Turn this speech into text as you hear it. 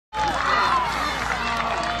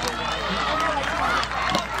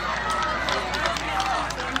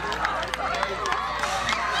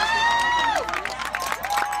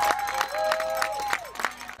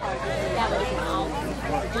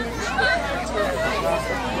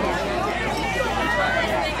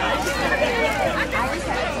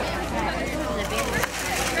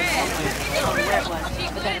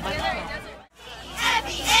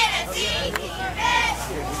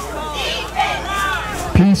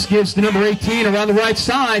This gives the number 18 around the right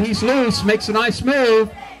side. He's loose, makes a nice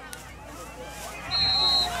move.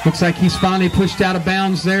 Looks like he's finally pushed out of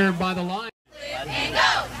bounds there by the line. And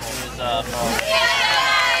go!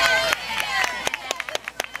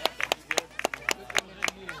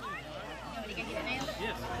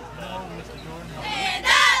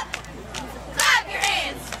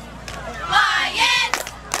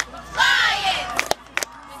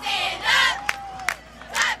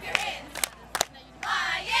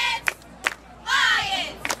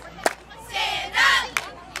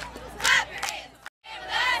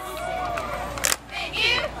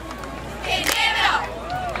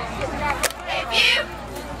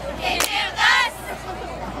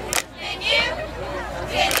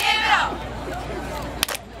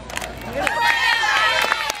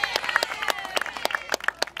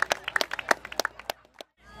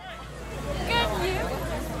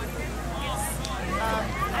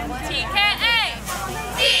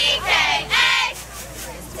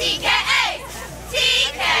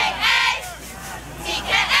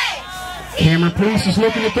 Cameron Police is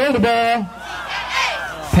looking to throw the ball.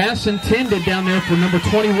 Pass intended down there for number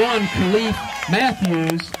 21, Khalif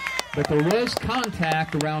Matthews, but there was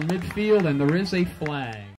contact around midfield and there is a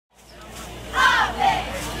flag.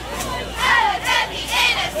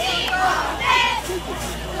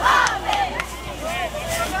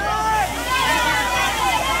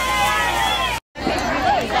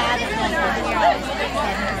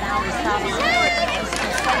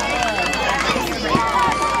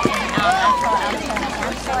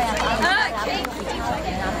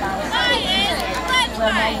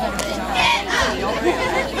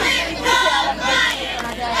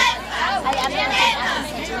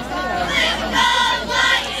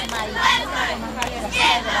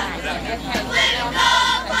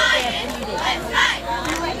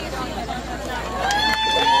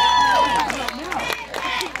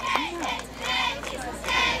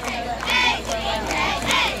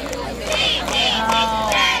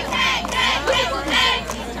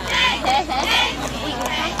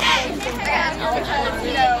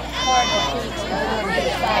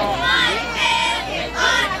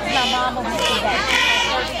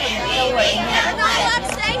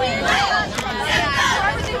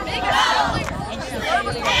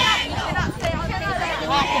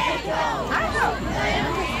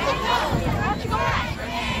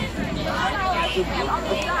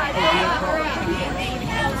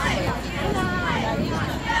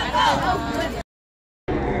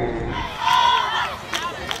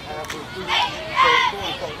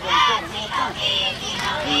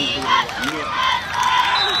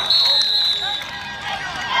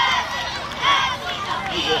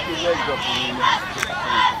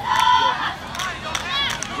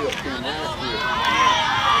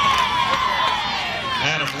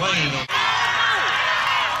 Adam Lane.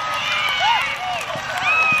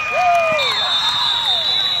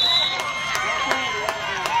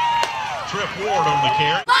 Trip Ward on the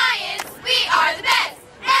carry. Lions, we are the best.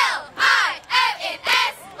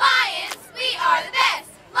 L-I-O-N-S. Lions, we are the best.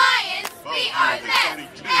 Lions, we are the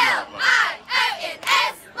best.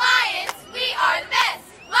 L-I-O-N-S. Lions, we are the best.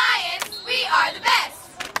 Lions, we are the best.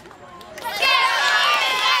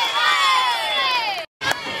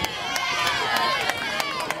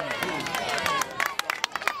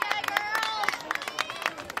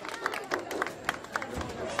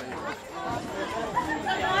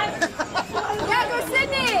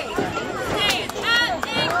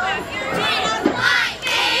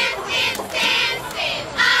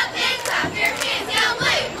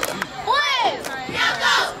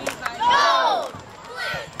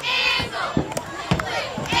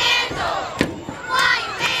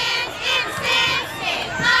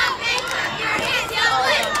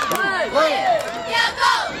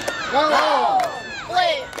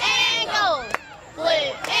 Blue and gold,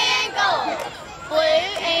 blue and gold, blue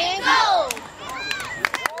and gold.